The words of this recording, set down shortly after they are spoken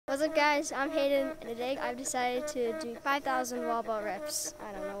What's up, guys? I'm Hayden, and today I've decided to do 5,000 wall ball reps.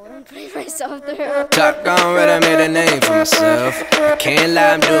 I don't know what I'm putting myself through. Top gone red, I made a name for myself. I can't lie,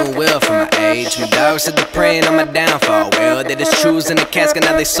 I'm doing well for my age. My dogs said they're praying on my downfall. Well, they just choosing the casket,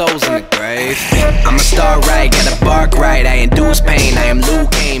 now they souls in the grave. I'm a star right, gotta bark right. I induce pain, I am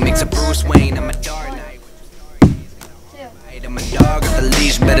Luke Kane, makes a Bruce Wayne. I'm a dark knight. I'm a dog at the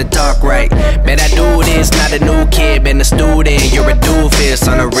leash, better talk right. Bet I do this, not a new kid, been a student. You're a doofus,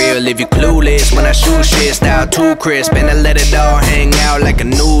 on the real if you clueless. When I shoot shit, style too crisp, and I let it all hang out like a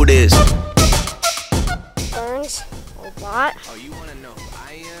nudist. Burns a lot. Oh, you wanna know who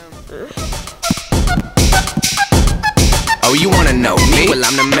I am? Oh, you wanna know me? Well,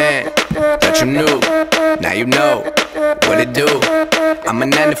 I'm the man that you knew. Now you know what it do. I'm a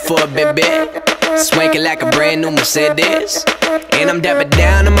 94 baby, swanking like a brand new Mercedes. And I'm dapping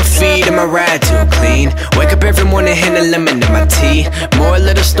down on my feet and my ride too clean. Wake up every morning, hit a lemon in my tea. Moral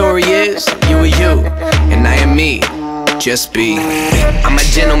of the story is, you are you, and I am me. Just be. I'm a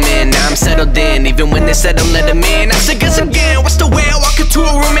gentleman, now I'm settled in. Even when they said don't let them in, I said guess again. What's the way I walk into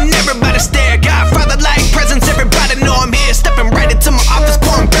a room and everybody stare? Godfather-like presence, everybody know I'm here. Stepping right into my office,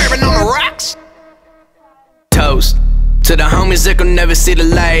 pouring bourbon on the rocks. Toast to the homies that could never see the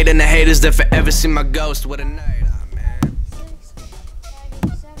light, and the haters that forever see my ghost. What a night.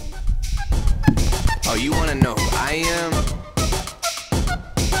 Oh, you wanna know who I am?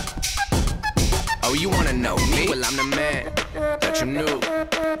 Oh, you wanna know me? Well, I'm the man that you knew.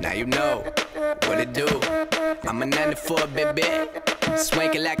 Now you know what it do. I'm a 94 baby,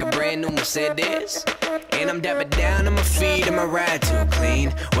 swanking like a brand new Mercedes. And I'm dapping down on my feet and my ride too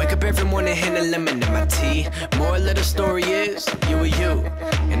clean. Wake up every morning, hit a lemon in my tea. Moral of the story is, you are you,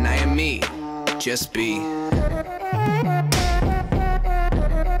 and I am me. Just be.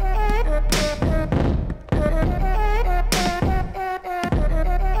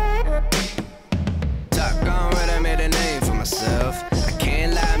 I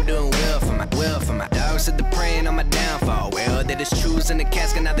can't lie, I'm doing well for my dogs said they're praying on my downfall. Well, they just choosing the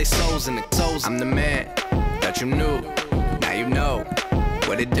casket, now they souls in the souls. I'm the man that you knew. Now you know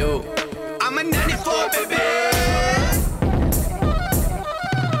what it do. I'm a 94 baby,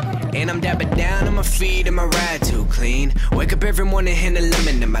 and I'm dapping down on my feet and my ride too clean. Wake up every morning, hit a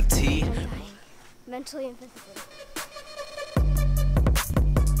lemon in my tea. Mentally and physically.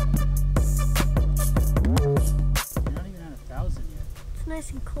 It's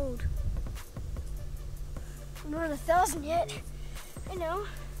nice and cold. I'm not at 1,000 yet. I know.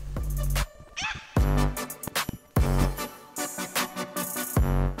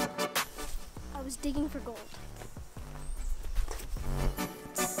 I was digging for gold.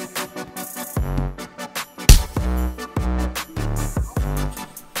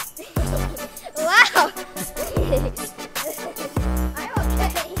 Wow! I'm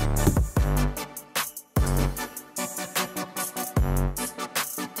okay.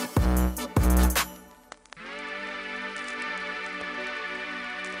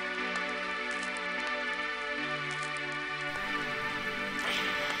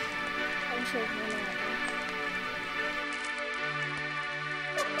 Sure,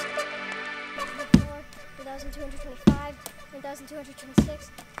 1,225,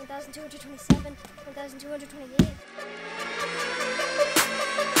 1,226, 1,227, 1,228.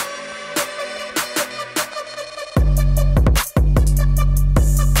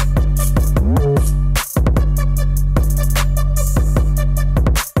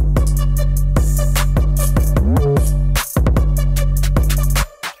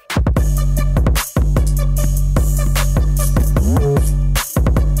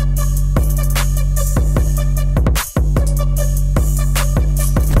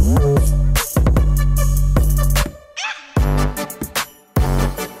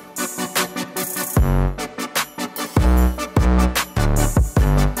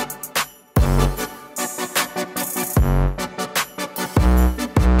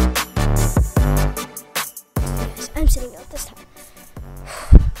 I'm sitting up this time.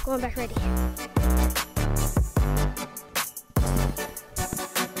 Going back ready.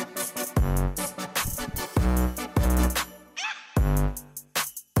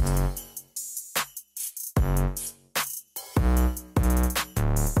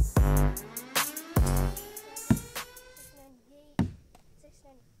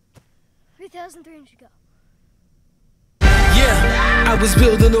 $3,300 to go. Yeah, I was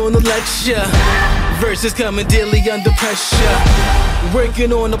building on a lecture. Verses coming daily under pressure.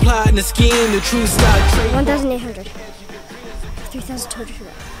 Working on the plot and the scheme, the true stock trade. 1,800. 3,200 to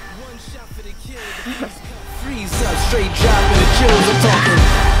go. Freeze up, straight dropping the chills, I'm talking.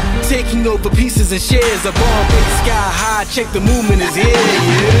 Taking over pieces and shares, a bomb big sky high, check the movement is here,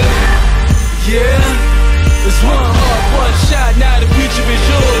 yeah.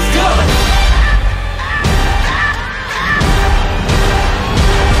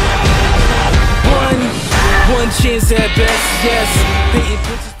 skins at best, yes. Painting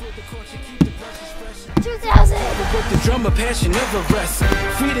pictures for the culture, keep the brushes fresh. 2,000. Work the drummer, passion never rests.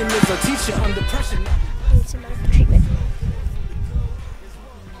 Freedom is our teacher under pressure. I need some medical treatment.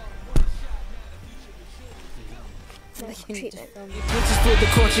 Medical treatment. Pictures for the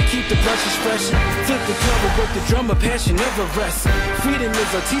culture, keep the brushes fresh. Flip the cover, work the drummer, passion never rests. Freedom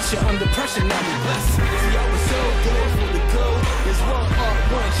is our teacher under pressure, now we bless. See, I was so good for the gold. There's one art,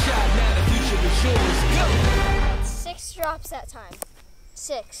 one shot, now the future is yours. Go! 6 drops that time.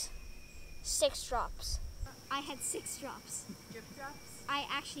 6 drops. I had 6 drops. Drip drops? I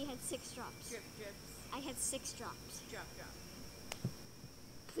actually had 6 drops. Drip drips. I had 6 drops. Drop drop.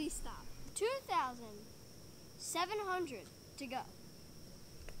 Please stop. 2,700 to go.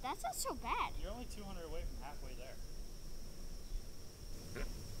 That's not so bad. You're only 200 away from halfway there.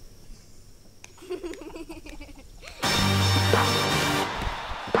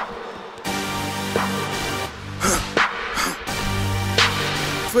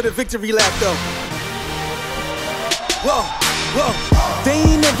 For the victory lap though. Whoa, whoa. They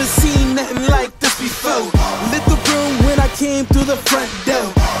ain't never seen nothing like this before. Lit the room when I came through the front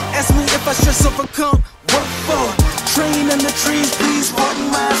door. Ask me if I stress overcome, what for? Train in the trees, please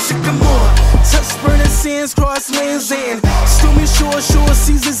pardon my sycamore. Touch burning sands, cross lands and stormy shore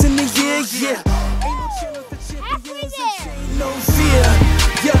seasons in the year, yeah. Ain't no channel for champions and chain no fear.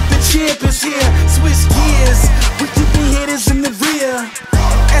 Yup, the champ is here, switch gears. We keeping haters in the rear.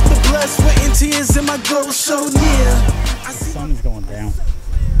 At the blood, sweat and tears and my goal so near. The sun is going down.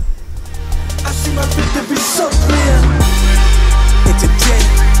 I see my victory so clear. And today,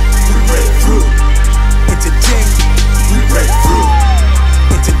 we break through. And today, we break through.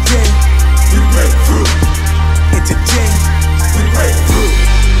 And today, we break through. And today, we break through.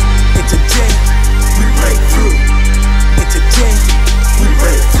 And today, we break through. And today, we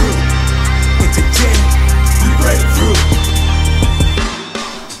break through. And today, we break through.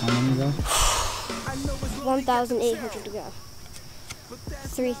 How many go? 1,800 to go.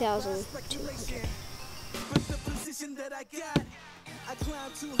 3,200. But the position that I got, I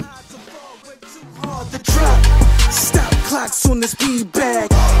climb too high to fall, work too hard to drop. Stop clocks on the speed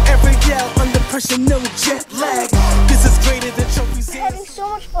bag. Every yell under pressure, no jet lag. This is greater than trophies. I'm having so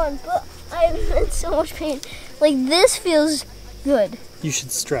much fun, but I'm in so much pain. Like, this feels good. You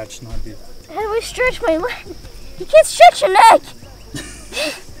should stretch, not do that. How do I stretch my leg? You can't stretch your neck!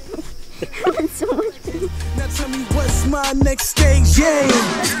 I'm in so much pain. Now tell me what's my next stage, yeah.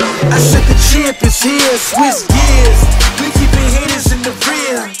 I said the champ is here, switch gears. We keeping haters in the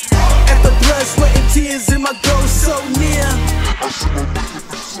rear. At the blood, sweat and tears and my goal so near.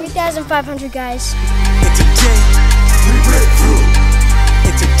 3,500 guys. And today, we break through.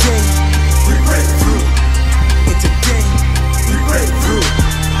 And today, we break through. And today, we break through.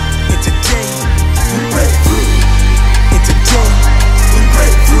 And today, we break through. And today, we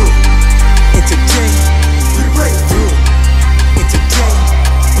break through. And today, we break through. And today,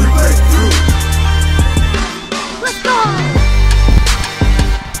 we break through. Let's go!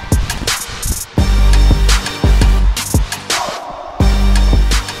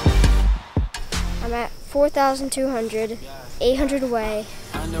 I'm at 4,200, 800 away.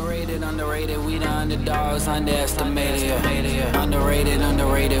 Underrated, we the underdogs, underestimated, yeah. Underrated,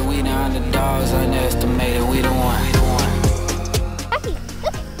 we the underdogs, underestimated, we the one. Rocky,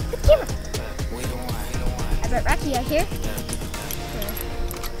 look, at the camera. I brought Rocky out here.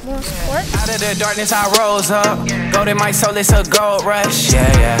 More support. Out of the darkness I rose up, gold in my soul, it's a gold rush,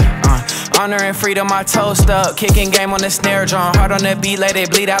 yeah. Honor and freedom, I toast up. Kicking game on the snare drum. Heart on the beat, let it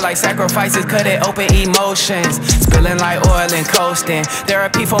bleed out like sacrifices. Cut it open, emotions spilling like oil and coasting.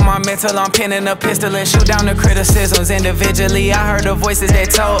 Therapy for my mental, I'm pinning a pistol and shoot down the criticisms. Individually, I heard the voices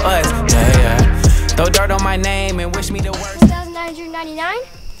that told us, yeah. Throw dirt on my name and wish me the worst. 1,999.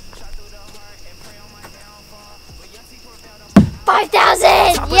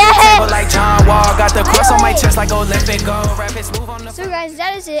 5,000! Yeah! Like John Wall, got the cross on my chest like Olympic gold. Rapid move on the. So guys,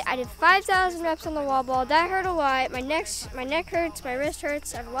 that is it. I did 5,000 reps on the wall ball. That hurt a lot. My neck hurts, my wrist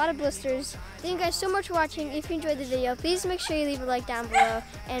hurts. I have a lot of blisters. Thank you guys so much for watching. If you enjoyed the video, please make sure you leave a like down below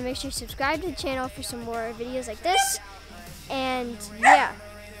and make sure you subscribe to the channel for some more videos like this. And yeah,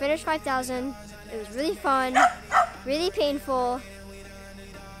 finished 5,000. It was really fun, really painful,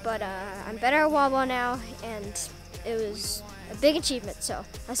 but I'm better at wall ball now, and it was a big achievement. So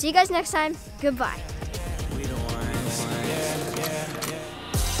I'll see you guys next time. Goodbye.